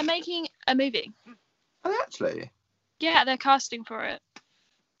 They're making a movie. Oh, actually? Yeah, they're casting for it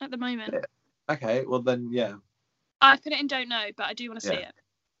at the moment. Yeah. Okay, well then, yeah. I put it in don't know, but I do want to see it.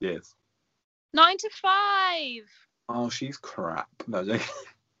 Yes. 9 to 5. Oh, she's crap. No, do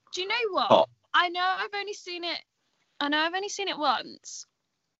you know what? I know I've only seen it once.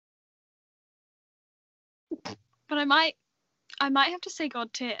 But I might have to say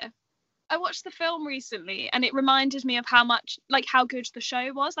God tier. I watched the film recently, and it reminded me of how good the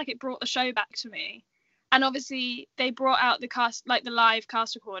show was. Like, it brought the show back to me. And obviously they brought out the cast, like the live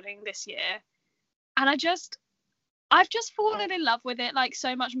cast recording this year. And I've just fallen in love with it like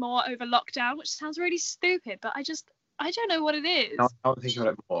so much more over lockdown, which sounds really stupid, but I don't know what it is. I'm thinking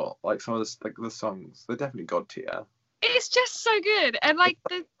about it more. Like some of the songs, they're definitely God tier. It's just so good, and like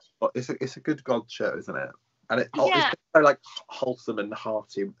the. It's a good God show, isn't it? and it's Yeah. so like wholesome and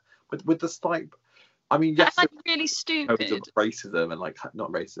hearty with the slight. I mean, yes, And, like, really stupid. Of racism and like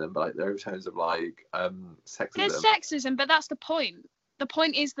not racism, but like there are tones of like sexism. There's sexism, but that's the point. The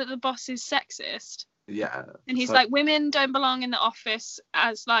point is that the boss is sexist. Yeah. And he's like, women don't belong in the office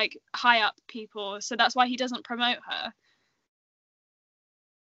as like high up people, so that's why he doesn't promote her.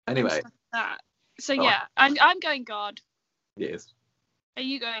 Anyway. That. So yeah, I'm going God. Yes. Are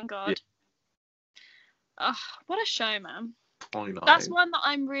you going God? Yeah. Oh, what a show, man. I know. That's one that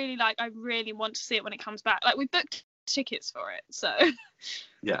I'm really like. I really want to see it when it comes back. Like, we booked tickets for it, so.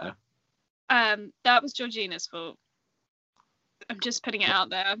 Yeah. That was Georgina's fault. I'm just putting it out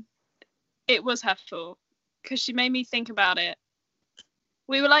there. It was her fault because she made me think about it.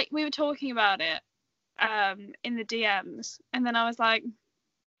 We were talking about it in the DMs, and then I was like,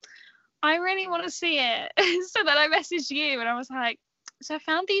 I really want to see it. So then I messaged you and I was like, so I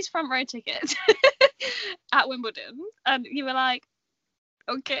found these front row tickets at Wimbledon, and you were like,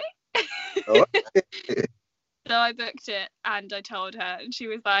 okay. Oh. So I booked it and I told her, and she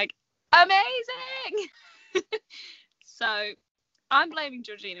was like, amazing. So I'm blaming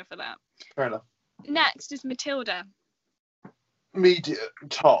Georgina for that. Fair enough. Next is Matilda. Media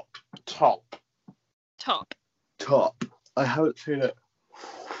top. I haven't seen it.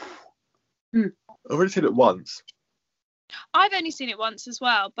 I've only seen it once. I've only seen it once as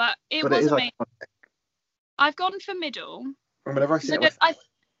well, but it was amazing. I've gone for middle. Whenever I see it, I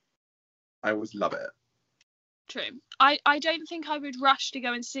always love it. True. I don't think I would rush to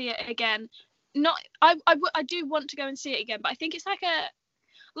go and see it again. I do want to go and see it again, but I think it's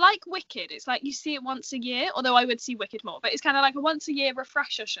like Wicked. It's like you see it once a year, although I would see Wicked more, but it's kind of like a once a year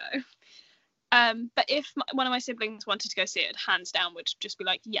refresher show. But if one of my siblings wanted to go see it, hands down would just be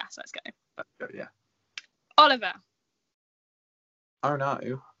like, yes, let's go. Yeah. Oliver. Oh no.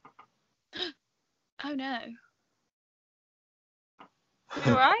 Oh no.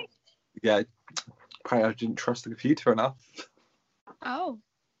 You alright? Yeah. Probably I didn't trust the computer enough. Oh.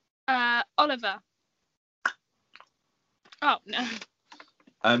 Oliver. Oh no.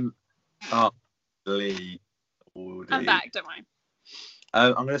 Lee. I'm back, don't worry.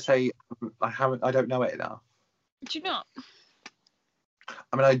 I'm gonna say I don't know it enough. Do you not?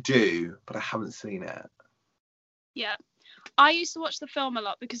 I mean, I do, but I haven't seen it. Yeah. I used to watch the film a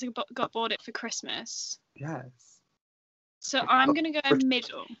lot because I got bought it for Christmas. Yes. So I'm going to go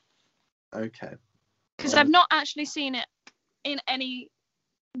middle. Okay. Because I've not actually seen it in any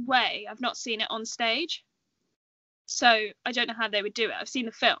way. I've not seen it on stage. So I don't know how they would do it. I've seen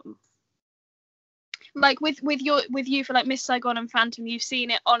the film. Like with you for like Miss Saigon and Phantom, you've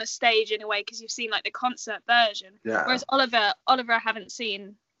seen it on a stage in a way because you've seen like the concert version. Yeah. Whereas Oliver, I haven't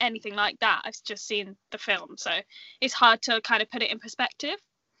seen anything like that. I've just seen the film, so it's hard to kind of put it in perspective.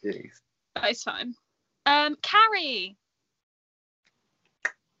 Yes. But it's fine. Carrie.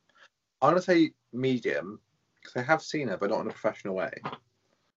 I want to say medium because I have seen it, but not in a professional way,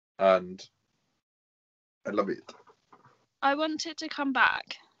 and I love it. I want it to come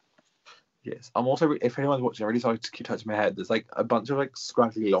back. Yes, I'm also, if anyone's watching, I really sorry to keep touching my head. There's like a bunch of like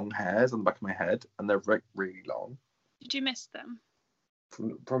scraggly long hairs on the back of my head, and they're like really long. Did you miss them?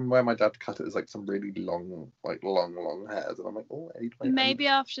 From where my dad cut it, there's like some really long, like long hairs, and I'm like, oh, I need my. Maybe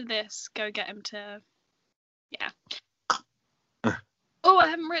after this, go get him to. Yeah. Oh, I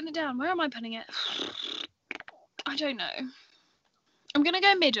haven't written it down. Where am I putting it? I don't know. I'm gonna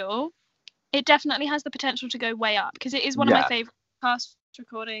go middle. It definitely has the potential to go way up because it is one of my favourite past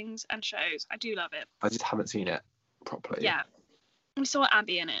recordings and shows. I do love it. I just haven't seen it properly. Yeah. We saw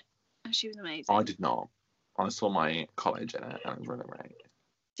Abby in it and she was amazing. I did not. I saw my college in it and it was really great.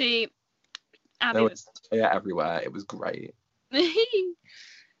 See, Abby was everywhere. It was great. Billy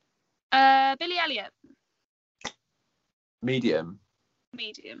Elliot. Medium.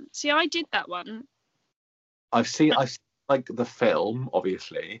 See, I did that one. I've seen like the film,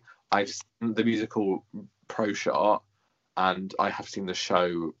 obviously. I've seen the musical Pro Shot, and I have seen the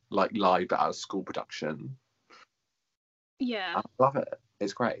show like live at a school production. Yeah. I love it.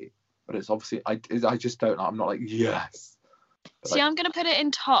 It's great, but it's obviously I just don't. I'm not like yes. See, I'm gonna put it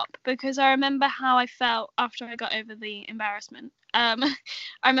in top because I remember how I felt after I got over the embarrassment. I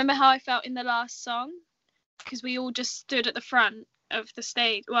remember how I felt in the last song because we all just stood at the front of the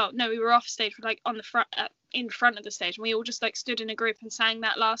stage. Well, no, we were off stage, like on the front, in front of the stage, and we all just like stood in a group and sang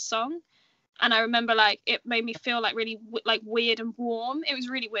that last song. And I remember like it made me feel like really like weird and warm. It was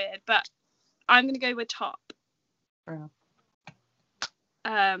really weird, but I'm gonna go with top. Yeah.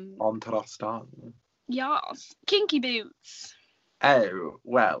 On to our star. Yes. Kinky Boots. Oh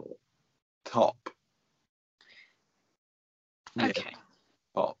well, top. Okay.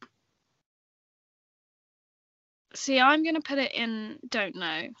 Top. See, I'm going to put it in don't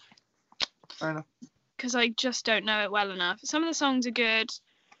know. Fair enough. Because I just don't know it well enough. Some of the songs are good.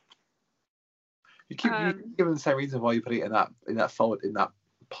 You keep giving the same reason why you put it in that fold, in that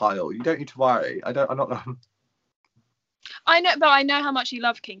pile. You don't need to worry. I'm not. I know, but I know how much you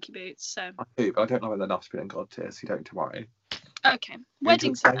love Kinky Boots, so. I do, but I don't know whether enough to put in God Tier, so you don't need to worry. Okay.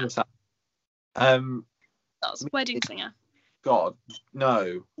 Wedding Singer. That's Wedding Singer. God,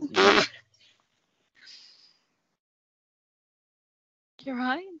 no. You're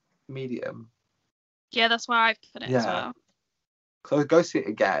right. Medium. Yeah, that's where I've put it as well. So I'll go see it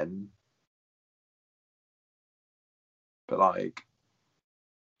again. But like,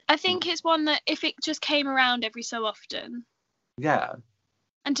 I think it's one that if it just came around every so often. Yeah.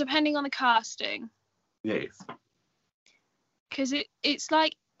 And depending on the casting. Yes. Because it's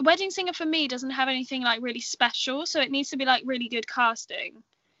like Wedding Singer for me doesn't have anything like really special, so it needs to be like really good casting.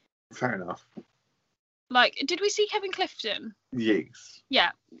 Fair enough. Like, did we see Kevin Clifton? Yes.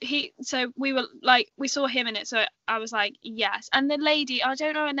 Yeah, so we were like, we saw him in it, so I was like, yes. And the lady, I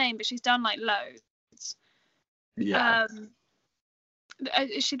don't know her name, but she's done like loads. Yeah.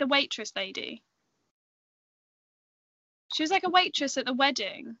 Is she the waitress lady? She was like a waitress at the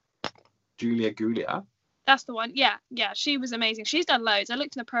wedding. Julia Gulia. That's the one. Yeah, she was amazing. She's done loads. I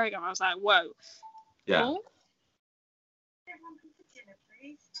looked in the program, I was like, whoa. Yeah. Cool.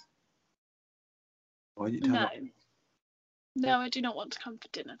 Why you No, I do not want to come for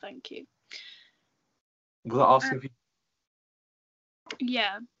dinner, thank you. Was I asking if you?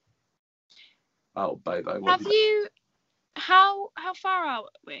 Yeah. Oh, Bobo. Have you? How far are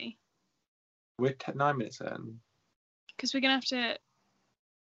we? We're 9 minutes in. Because we're gonna have to.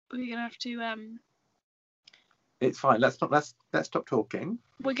 It's fine. Let's stop talking.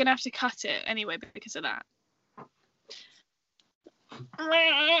 We're gonna have to cut it anyway because of that.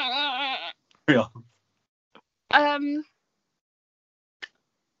 Yeah.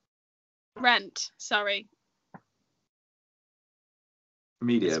 Rent. Sorry.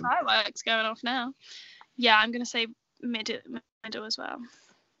 Medium. There's fireworks going off now. Yeah, I'm gonna say middle as well.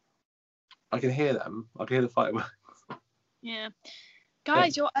 I can hear them. I can hear the fireworks. Yeah.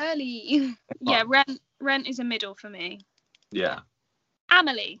 Guys, you're early. Yeah, Rent is a middle for me. Yeah.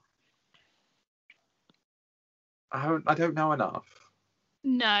 Amelie. I don't know enough.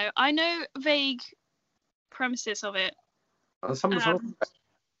 No, I know vague premises of it. Some of the songs.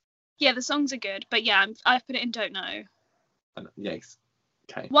 Yeah, the songs are good, but yeah, I've put it in don't know. Yes.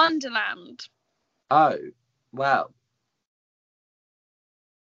 Okay. Wonderland. Oh, well.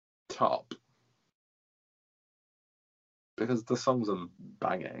 Top. Because the songs are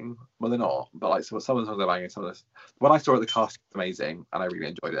banging. Well, they're not, but like some of the songs are banging. Some of this. When I saw it, the cast was amazing, and I really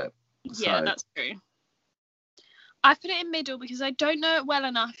enjoyed it. Yeah, that's true. I put it in middle because I don't know it well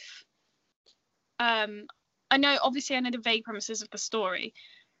enough. I know the vague premises of the story,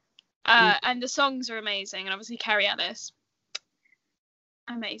 and the songs are amazing, and obviously Carrie Ellis,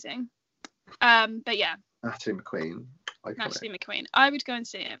 amazing. But yeah. Natalie McQueen. Natalie McQueen. I would go and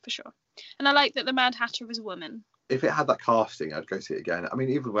see it for sure, and I like that the Mad Hatter was a woman. If it had that casting, I'd go see it again. I mean,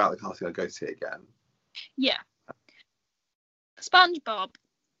 even without the casting, I'd go see it again. Yeah. SpongeBob.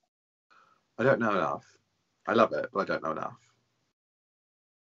 I don't know enough. I love it, but I don't know enough.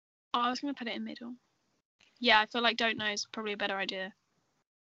 Oh, I was going to put it in middle. Yeah, I feel like don't know is probably a better idea.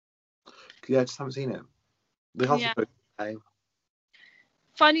 Yeah, I just haven't seen it. The casting Yeah. was okay.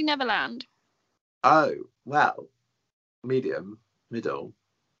 Finding Neverland. Oh, well. Medium. Middle.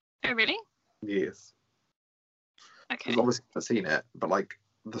 Oh, really? Yes. Okay. Because obviously I've seen it, but like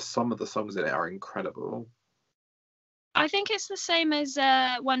some of the songs in it are incredible. I think it's the same as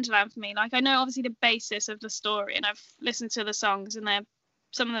Wonderland for me. Like, I know obviously the basis of the story, and I've listened to the songs, and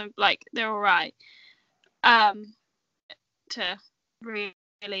some of them like they're all right. To really.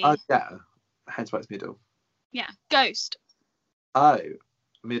 Oh yeah, hence why it's middle. Yeah, Ghost. Oh,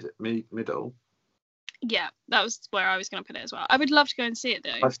 middle. Yeah, that was where I was going to put it as well. I would love to go and see it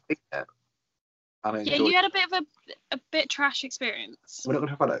though. I've seen it. Yeah, you had a bit of a bit trash experience. We're not going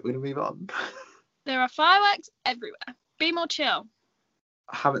to talk about it. We're going to move on. There are fireworks everywhere. Be more chill.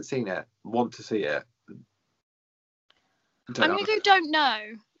 I haven't seen it. Want to see it. I'm going to go don't know.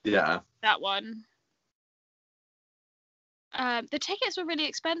 Yeah. That one. The tickets were really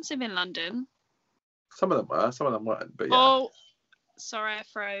expensive in London. Some of them were, some of them weren't, but yeah. Oh, sorry, I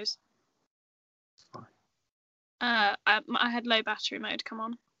froze. Fine. I had low battery mode. Come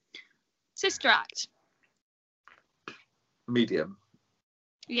on. Sister Act. Medium.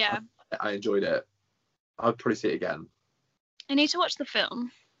 Yeah. I enjoyed it. I'd probably see it again. I need to watch the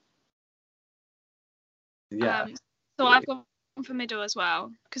film. Yeah. So I've gone for middle as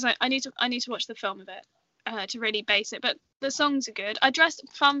well because I need to watch the film of it. to really base it, but the songs are good. I dressed,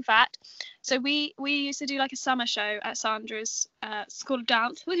 fun fact, so we used to do like a summer show at Sandra's School of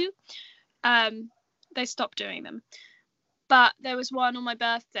Dance. They stopped doing them, but there was one on my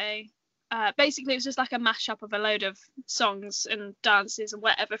birthday. Basically it was just like a mashup of a load of songs and dances and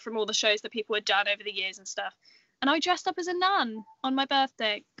whatever from all the shows that people had done over the years and stuff, and I dressed up as a nun on my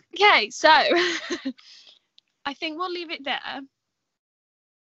birthday. Okay, so I think we'll leave it there.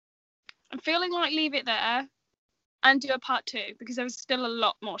 I'm feeling like leave it there and do a part 2 because there was still a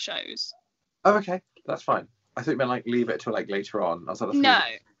lot more shows. Oh, okay, that's fine. I think we like leave it till like later on. I was like,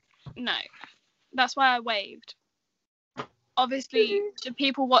 no, that's why I waved. Obviously, the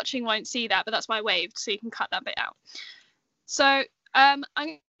people watching won't see that, but that's why I waved, so you can cut that bit out. So I'm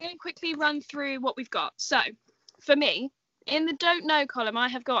going to quickly run through what we've got. So for me, in the don't know column, I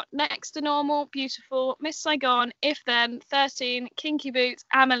have got Next to Normal, Beautiful, Miss Saigon, If Then, 13, Kinky Boots,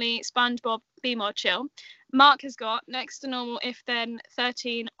 Amelie, SpongeBob, Be More Chill. Mark has got Next to Normal, If Then,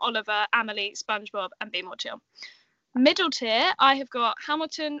 13, Oliver, Amelie, SpongeBob, and Be More Chill. Middle tier, I have got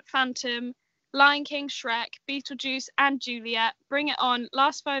Hamilton, Phantom, Lion King, Shrek, Beetlejuice, and Juliet, Bring It On,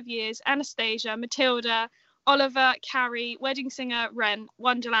 Last 5 Years, Anastasia, Matilda, Oliver, Carrie, Wedding Singer, Rent,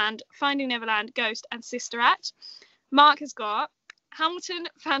 Wonderland, Finding Neverland, Ghost, and Sister Act. Mark has got Hamilton,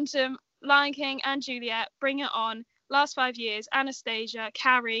 Phantom, Lion King, and Juliet, Bring It On, Last 5 Years, Anastasia,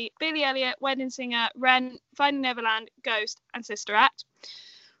 Carrie, Billy Elliot, Wedding Singer, Rent, Finding Neverland, Ghost, and Sister Act.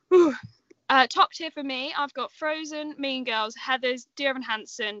 Whew. Top tier for me, I've got Frozen, Mean Girls, Heathers, Dear Evan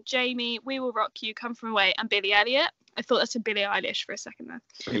Hansen, Jamie, We Will Rock You, Come From Away, and Billy Elliot. I thought that's a Billie Eilish for a second there.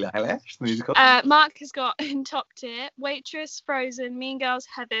 Billie Eilish, the musical. Mark has got in top tier Waitress, Frozen, Mean Girls,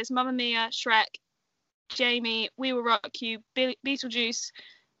 Heathers, Mamma Mia, Shrek, Jamie, We Will Rock You, Beetlejuice,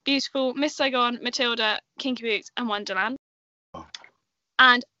 Beautiful, Miss Saigon, Matilda, Kinky Boots, and Wonderland. Oh.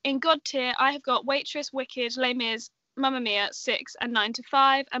 And in God tier, I have got Waitress, Wicked, Les Mis, Mamma Mia, 6, and 9 to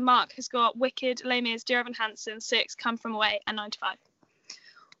 5. And Mark has got Wicked, Les Mis, Dear Evan Hansen, 6, Come From Away, and 9 to 5.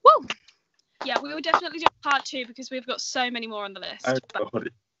 Woo! Yeah, we will definitely do part 2 because we've got so many more on the list. Oh, God.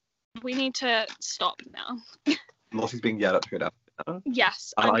 We need to stop now. Lottie's being yelled at to go down.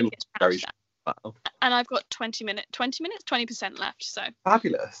 Yes, and I'm very sure. Wow. And I've got 20% left, so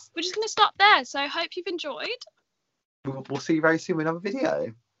fabulous. We're just going to stop there. So I hope you've enjoyed. We'll see you very soon with another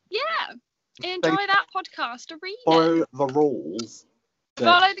video. Yeah, enjoy that podcast. Read Follow the rules.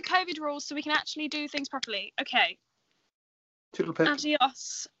 Follow the COVID rules so we can actually do things properly. Okay.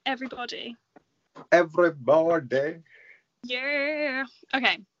 Adios, everybody. Everybody. Yeah.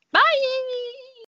 Okay. Bye.